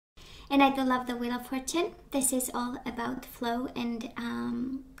And I do love the Wheel of Fortune. This is all about flow and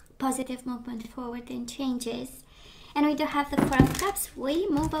positive movement forward and changes. And we do have the Four of Cups. We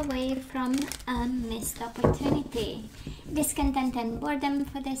move away from a missed opportunity. Discontent and boredom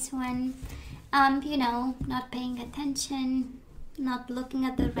for this one. You know, not paying attention, not looking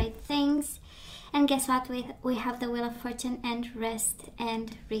at the right things. And guess what? We have the Wheel of Fortune and rest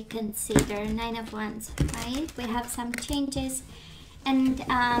and reconsider. Nine of Wands, right? We have some changes. And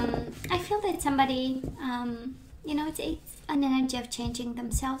I feel that somebody, you know, it's an energy of changing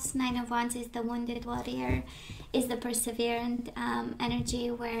themselves. Nine of Wands is the wounded warrior, is the perseverant energy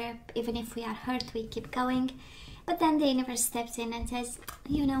where even if we are hurt, we keep going. But then the universe steps in and says,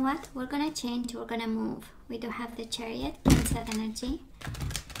 you know what, we're going to change, we're going to move. We do have the Chariot, Cancer energy,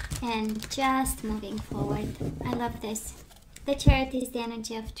 and just moving forward. I love this. The Chariot is the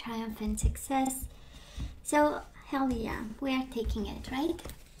energy of triumph and success. So, hell yeah, we are taking it, right?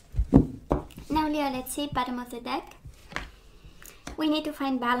 Now, Leo, let's see, bottom of the deck. We need to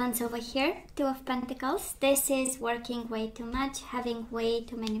find balance over here. Two of Pentacles. This is working way too much, having way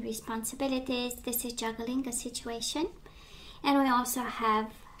too many responsibilities. This is juggling a situation. And we also have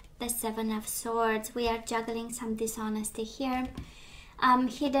the Seven of Swords. We are juggling some dishonesty here.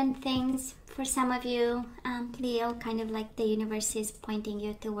 Hidden things. For some of you, Leo, kind of like the universe is pointing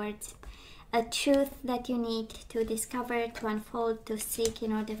you towards a truth that you need to discover, to unfold, to seek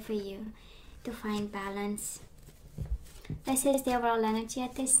in order for you to find balance. This is the overall energy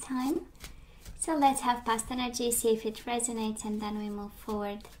at this time. So let's have past energy, see if it resonates, and then we move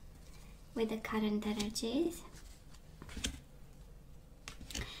forward with the current energies.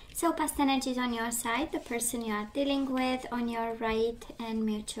 So past energies on your side, the person you are dealing with on your right, and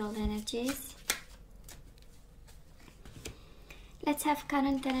mutual energies. Let's have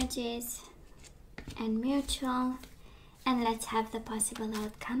current energies and mutual, and let's have the possible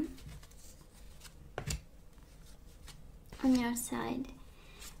outcome. On your side,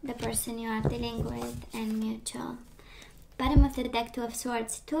 the person you are dealing with, and mutual. Bottom of the deck, Two of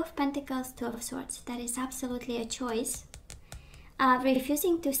Swords, Two of Pentacles, Two of Swords. That is absolutely a choice.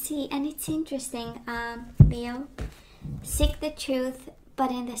 Refusing to see, and it's interesting, Leo. Seek the truth,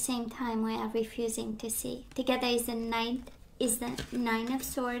 but in the same time we are refusing to see. Together is the Nine of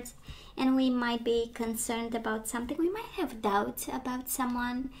Swords, and we might be concerned about something. We might have doubts about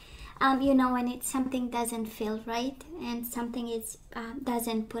someone. You know, when it's something doesn't feel right and something is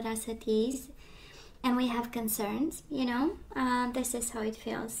doesn't put us at ease, and we have concerns, you know, this is how it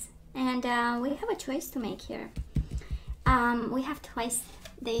feels. And we have a choice to make here. We have twice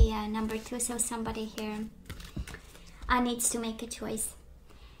the number 2, so somebody here needs to make a choice.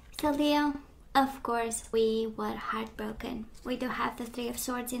 So Leo, of course, we were heartbroken. We do have the Three of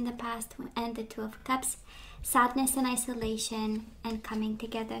Swords in the past and the Two of Cups. Sadness and isolation and coming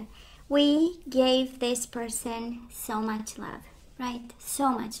together. We gave this person so much love, right? So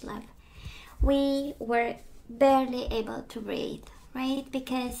much love. We were barely able to breathe, right?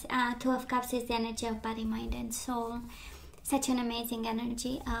 Because Two of Cups is the energy of body, mind, and soul. Such an amazing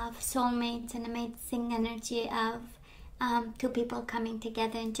energy of soulmates, an amazing energy of two people coming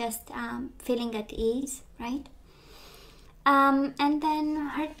together and just feeling at ease, right? And then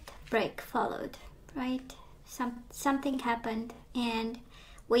heartbreak followed, right? Something happened, and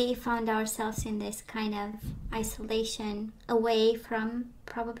we found ourselves in this kind of isolation, away from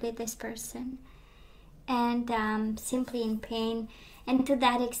probably this person, and simply in pain. And to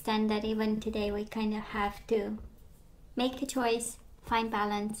that extent that even today we kind of have to make the choice, find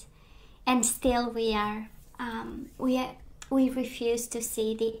balance, and still we refuse to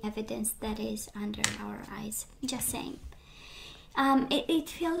see the evidence that is under our eyes. Just saying. It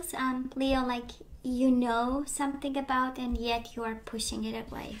feels, Leo, like you know something about, and yet you are pushing it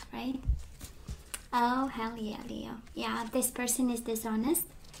away, right? Oh, hell yeah, Leo. Yeah, this person is dishonest.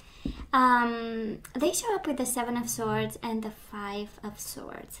 They show up with the Seven of Swords and the Five of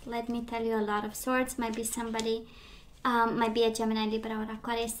Swords. Let me tell you, a lot of swords. Might be somebody, might be a Gemini, Libra, or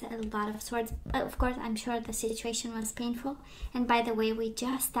Aquarius. A lot of swords. Of course, I'm sure the situation was painful. And by the way, we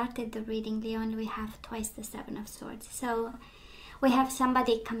just started the reading, Leo, and we have twice the Seven of Swords. So we have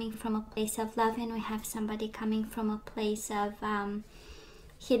somebody coming from a place of love, and we have somebody coming from a place of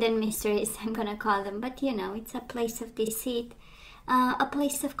hidden mysteries, I'm gonna call them. But you know, it's a place of deceit, a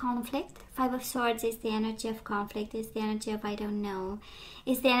place of conflict. Five of Swords is the energy of conflict, is the energy of I don't know,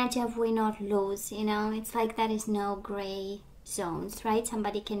 is the energy of win or lose, you know. It's like there is no gray zones, right?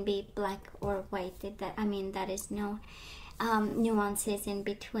 Somebody can be black or white. There is no nuances in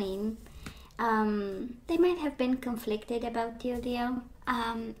between. They might have been conflicted about you, Leo,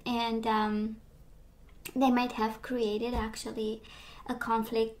 and they might have created actually a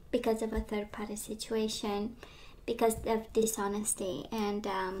conflict because of a third-party situation, because of dishonesty, and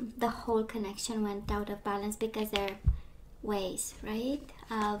the whole connection went out of balance because their ways, right,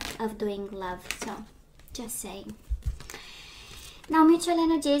 of doing love. So just saying. Now, mutual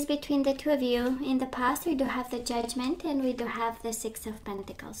energies between the two of you. In the past, we do have the Judgment and we do have the Six of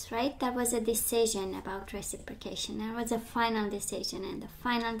Pentacles, right? That was a decision about reciprocation. That was a final decision, and the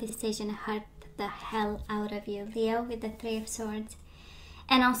final decision hurt the hell out of you, Leo, with the Three of Swords.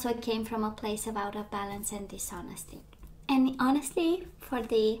 And also it came from a place of out of balance and dishonesty. And honestly, for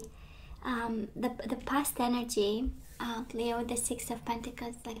the past energy, Leo, the Six of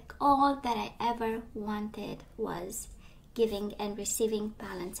Pentacles, like all that I ever wanted was giving and receiving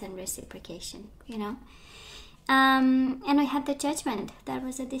balance and reciprocation, you know. And we had the Judgment. That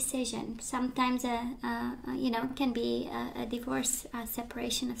was a decision. Sometimes you know, can be a divorce, a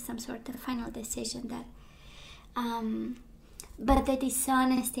separation of some sort, a final decision that but the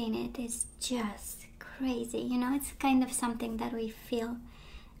dishonesty in it is just crazy, you know. It's kind of something that we feel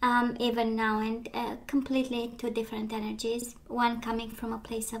even now, and completely two different energies, one coming from a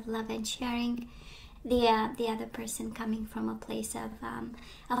place of love and sharing, the other person coming from a place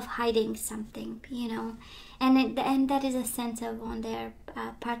of hiding something, you know. And that is a sense of, on their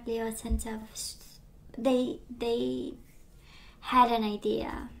partly a sense of, they had an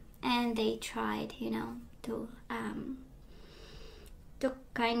idea and they tried, you know, to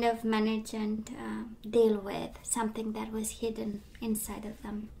kind of manage and deal with something that was hidden inside of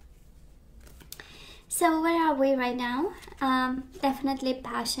them. So where are we right now? Definitely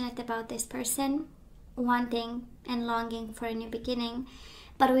passionate about this person, wanting and longing for a new beginning,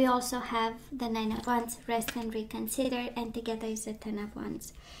 but we also have the Nine of Wands, rest and reconsider, and together is the Ten of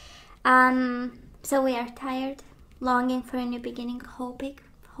Wands. So we are tired, longing for a new beginning,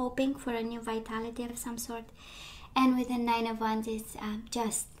 hoping for a new vitality of some sort. And with the Nine of Wands is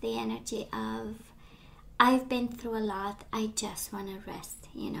just the energy of, I've been through a lot, I just want to rest,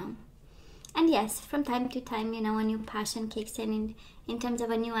 you know. And yes, from time to time, you know, a new passion kicks in terms of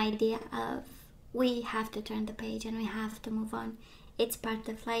a new idea of, we have to turn the page and we have to move on. It's part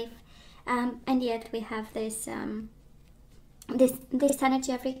of life. And yet we have this this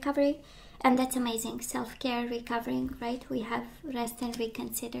energy of recovery, and that's amazing. Self-care, recovering, right? We have rest and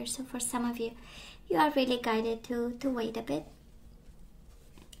reconsider. So for some of you, you are really guided to wait a bit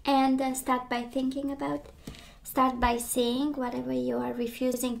and start by thinking about, start by seeing whatever you are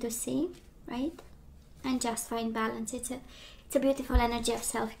refusing to see, right? And just find balance. It's a beautiful energy of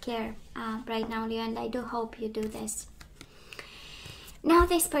self-care right now, Leo, and I do hope you do this. Now,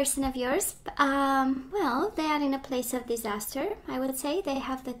 this person of yours, well, they are in a place of disaster, I would say. They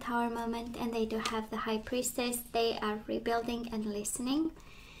have the Tower moment and they do have the High Priestess. They are rebuilding and listening.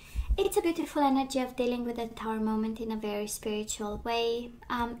 It's a beautiful energy of dealing with the Tower moment in a very spiritual way.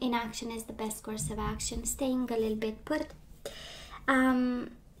 Inaction is the best course of action. Staying a little bit put.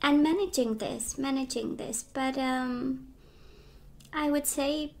 And managing this. But I would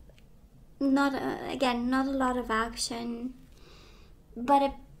say not a lot of action, but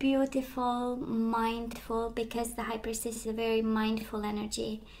a beautiful, mindful, because the High Priestess is a very mindful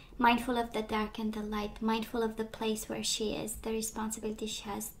energy, mindful of the dark and the light, mindful of the place where she is, the responsibility she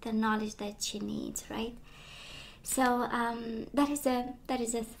has, the knowledge that she needs, right? So that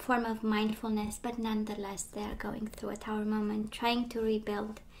is a form of mindfulness, but nonetheless they are going through a Tower moment, trying to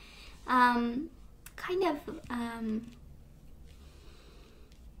rebuild,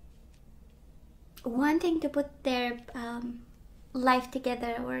 wanting to put their life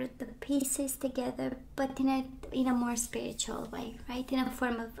together, or the pieces together, but in a more spiritual way, right? In a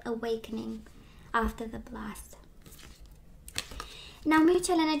form of awakening after the blast. Now,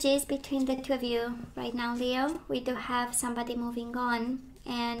 mutual energies between the two of you right now, Leo. We do have somebody moving on,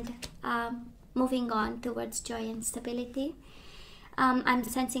 and moving on towards joy and stability. I'm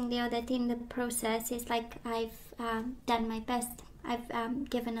sensing, Leo, that in the process, it's like I've done my best. I've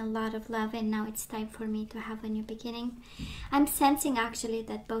given a lot of love, and now it's time for me to have a new beginning. I'm sensing actually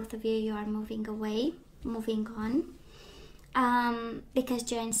that both of you are moving away, moving on, because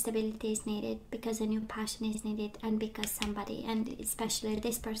joy and stability is needed, because a new passion is needed, and because somebody, and especially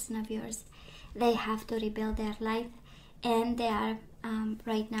this person of yours, they have to rebuild their life, and they are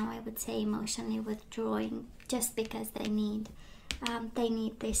right now, I would say, emotionally withdrawing, just because they need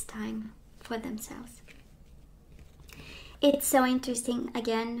this time for themselves. It's so interesting,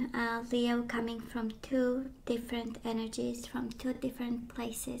 again, Leo, coming from two different energies, from two different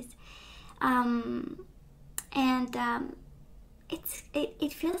places.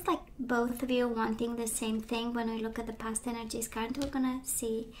 It feels like both of you wanting the same thing. When we look at the past energies, currently we're going to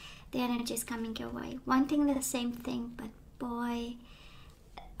see the energies coming your way. Wanting the same thing, but boy,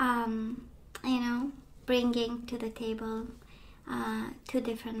 you know, bringing to the table two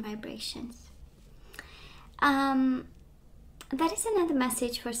different vibrations. That is another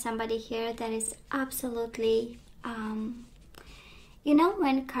message for somebody here that is absolutely, you know,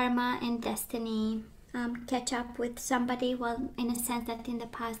 when karma and destiny catch up with somebody, well, in a sense that in the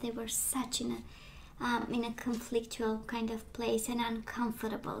past they were such in a conflictual kind of place and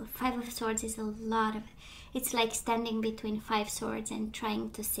uncomfortable. Five of Swords is a lot of, it's like standing between five swords and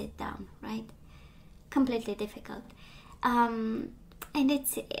trying to sit down, right? Completely difficult. And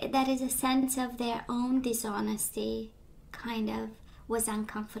that is a sense of their own dishonesty kind of was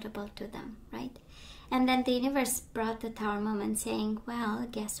uncomfortable to them, right? And then the universe brought the Tower moment saying, well,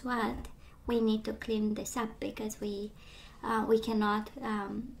 guess what? We need to clean this up because we cannot,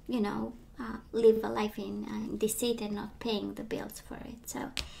 you know, live a life in deceit and not paying the bills for it.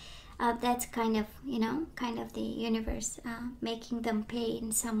 So that's kind of, you know, kind of the universe making them pay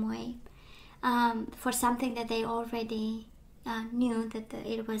in some way for something that they already knew that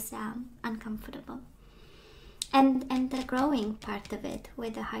it was uncomfortable. And the growing part of it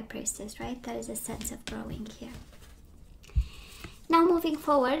with the High Priestess, right? There is a sense of growing here. Now moving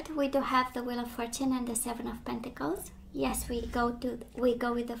forward, we do have the Wheel of Fortune and the Seven of Pentacles. Yes, we go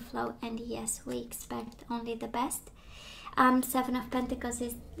with the flow, and yes, we expect only the best. Seven of Pentacles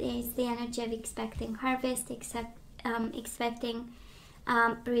is the energy of expecting harvest, expecting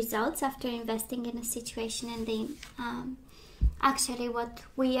results after investing in a situation, and then actually what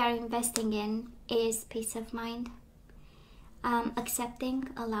we are investing in is peace of mind, accepting,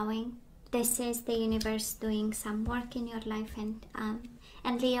 allowing. This is the universe doing some work in your life, and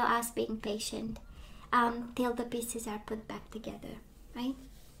Leo, us being patient till the pieces are put back together, right?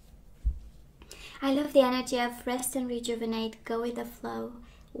 I love the energy of rest and rejuvenate, go with the flow,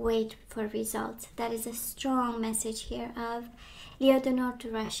 wait for results. That is a strong message here of Leo, do not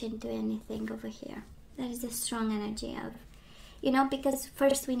rush into anything over here. That is a strong energy of, you know, because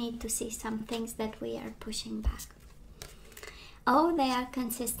first we need to see some things that we are pushing back. Oh, they are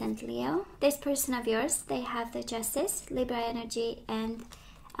consistent, Leo. This person of yours, they have the Justice, Libra energy, and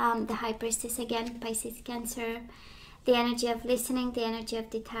the High Priestess again, Pisces, Cancer. The energy of listening, the energy of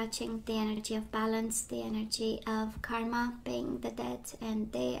detaching, the energy of balance, the energy of karma, paying the debt,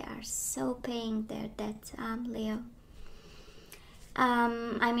 and they are so paying their debt, Leo.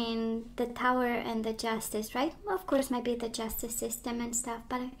 I mean, the Tower and the Justice, right? Well, of course, maybe the justice system and stuff,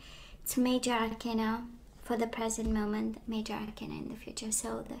 but it's major arcana for the present moment, major arcana in the future.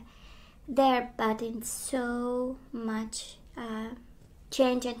 So they're budding so much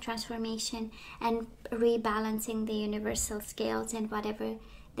change and transformation and rebalancing the universal scales, and whatever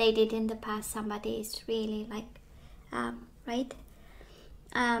they did in the past, somebody is really like, right?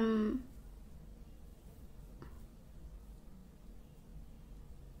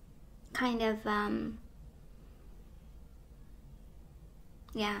 Kind of,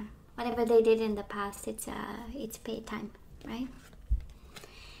 yeah, whatever they did in the past, it's pay time, right?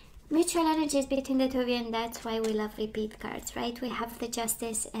 Mutual energies between the two of you, and that's why we love repeat cards, right? We have the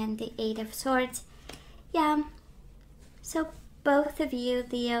Justice and the Eight of Swords. Yeah, so both of you,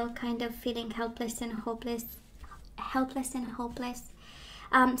 Leo, kind of feeling helpless and hopeless,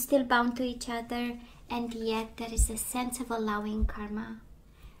 still bound to each other, and yet there is a sense of allowing karma.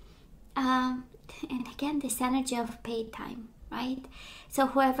 And again, this energy of pay time, right? So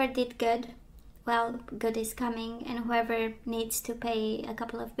whoever did good, well, good is coming, and whoever needs to pay a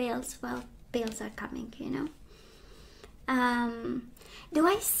couple of bills, well, bills are coming, you know. Do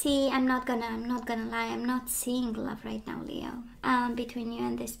I see, I'm not gonna lie, I'm not seeing love right now, Leo, between you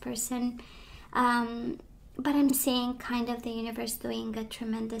and this person, but I'm seeing kind of the universe doing a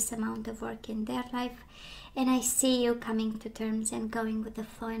tremendous amount of work in their life, and I see you coming to terms and going with the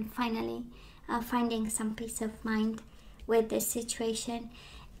flow, and finally finding some peace of mind with this situation,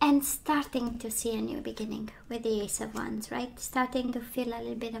 and starting to see a new beginning with the Ace of Wands, right? Starting to feel a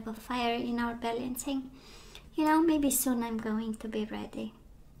little bit of a fire in our belly and saying, you know, maybe soon I'm going to be ready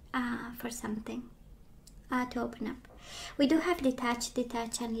for something to open up. We do have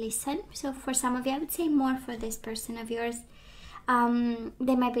detach and listen. So for some of you, I would say more for this person of yours.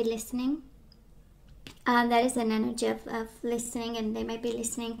 They might be listening. That is an energy of listening, and they might be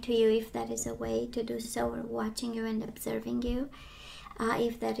listening to you if that is a way to do so, or watching you and observing you.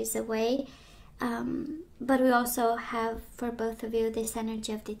 If that is a way, but we also have for both of you this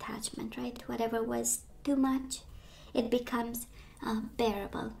energy of detachment, right? Whatever was too much, it becomes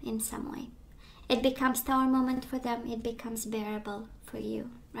bearable in some way. It becomes Tower moment for them, it becomes bearable for you,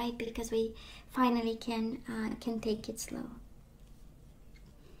 right? Because we finally can take it slow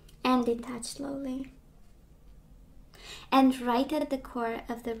and detach slowly. And right at the core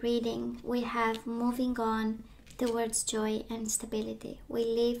of the reading, we have moving on towards joy and stability. We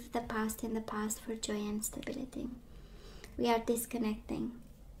leave the past in the past for joy and stability. We are disconnecting,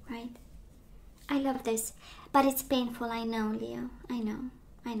 right? I love this, but it's painful. I know, Leo. I know.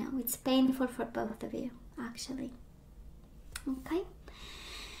 It's painful for both of you, actually. Okay?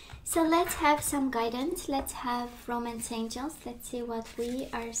 So let's have some guidance. Let's have romance angels. Let's see what we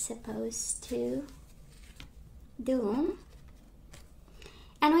are supposed to do.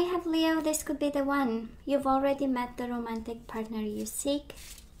 And we have Leo. This could be the one. You've already met the romantic partner you seek.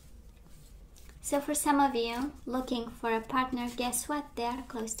 So for some of you looking for a partner, guess what? They are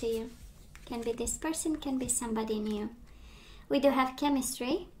close to you. Can be this person, can be somebody new. We do have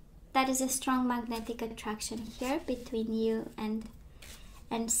chemistry. That is a strong magnetic attraction here between you and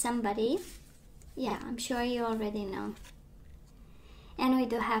somebody. Yeah, I'm sure you already know. And we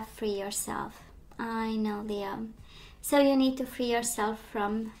do have free yourself. I know, Leo. So you need to free yourself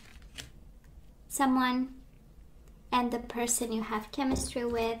from someone, and the person you have chemistry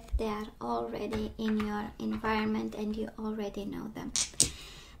with, they are already in your environment and you already know them.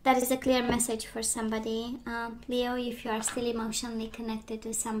 That is a clear message for somebody. Leo, if you are still emotionally connected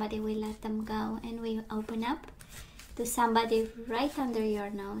to somebody, we let them go and we open up to somebody right under your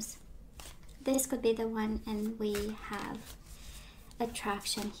nose. This could be the one, and we have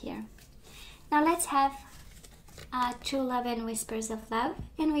attraction here. Now let's have true love and whispers of love,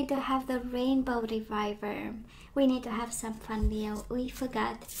 and we do have the rainbow reviver. We need to have some fun, Leo. We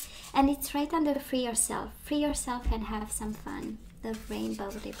forgot, and it's right under free yourself. Free yourself and have some fun. The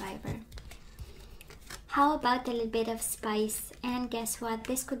rainbow reviver. How about a little bit of spice? And guess what?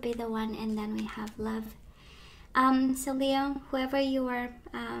 This could be the one, and then we have love. So Leo, whoever you are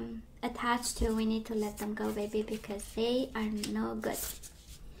attached to, we need to let them go, baby, because they are no good.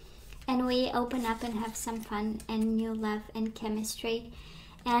 And we open up and have some fun and new love and chemistry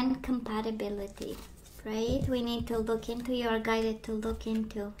and compatibility, right? We need to look into, you are guided to look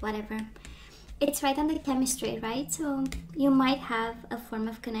into whatever. It's right on the chemistry, right? So you might have a form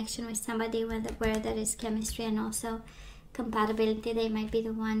of connection with somebody where there is chemistry and also compatibility. They might be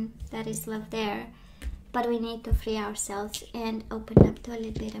the one that is love there. But we need to free ourselves and open up to a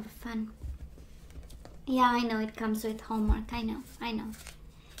little bit of fun. Yeah, I know it comes with homework. I know.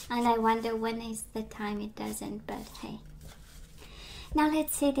 And I wonder when is the time it doesn't, but hey. Now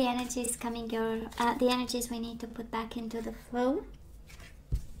let's see the energies coming the energies we need to put back into the flow.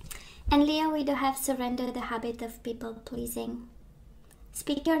 And Leo, we do have surrender the habit of people pleasing.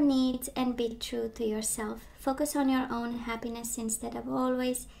 Speak your needs and be true to yourself. Focus on your own happiness instead of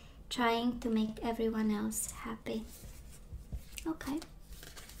always trying to make everyone else happy. Okay.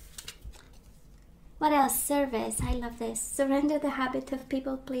 What else? Service. I love this. Surrender the habit of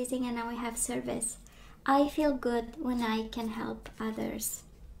people pleasing, and now we have service. I feel good when I can help others.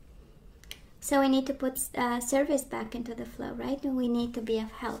 So we need to put service back into the flow, right? We need to be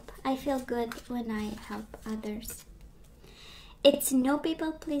of help. I feel good when I help others. It's no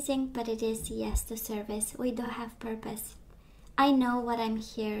people pleasing, but it is yes to service. We do have purpose. I know what I'm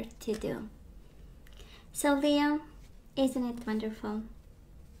here to do. So Leo, isn't it wonderful?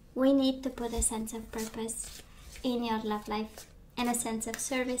 We need to put a sense of purpose in your love life, and a sense of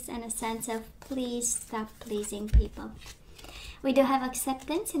service, and a sense of please stop pleasing people. We do have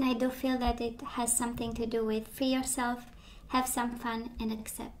acceptance, and I do feel that it has something to do with free yourself, have some fun, and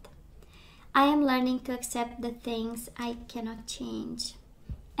accept. I am learning to accept the things I cannot change.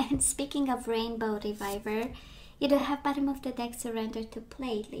 And speaking of rainbow reviver, you do have bottom of the deck surrender to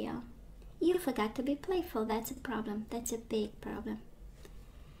play, Leo. You forgot to be playful. That's a problem. That's a big problem.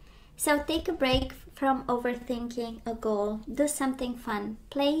 So take a break from overthinking a goal. Do something fun.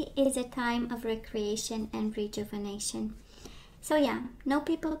 Play is a time of recreation and rejuvenation. So yeah, no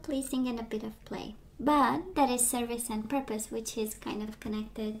people pleasing and a bit of play. But that is service and purpose, which is kind of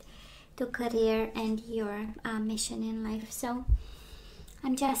connected to career and your mission in life. So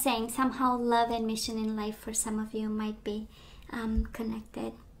I'm just saying, somehow love and mission in life for some of you might be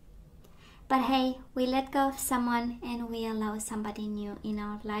connected. But hey, we let go of someone and we allow somebody new in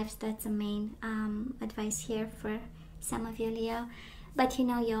our lives. That's the main advice here for some of you, Leo. But you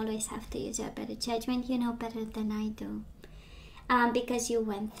know, you always have to use your better judgment. You know better than I do. Because you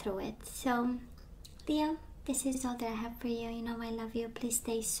went through it. So, Leo, this is all that I have for you. You know I love you. Please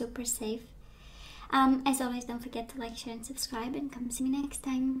stay super safe. As always, don't forget to like, share, and subscribe. And come see me next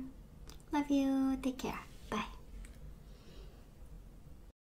time. Love you. Take care.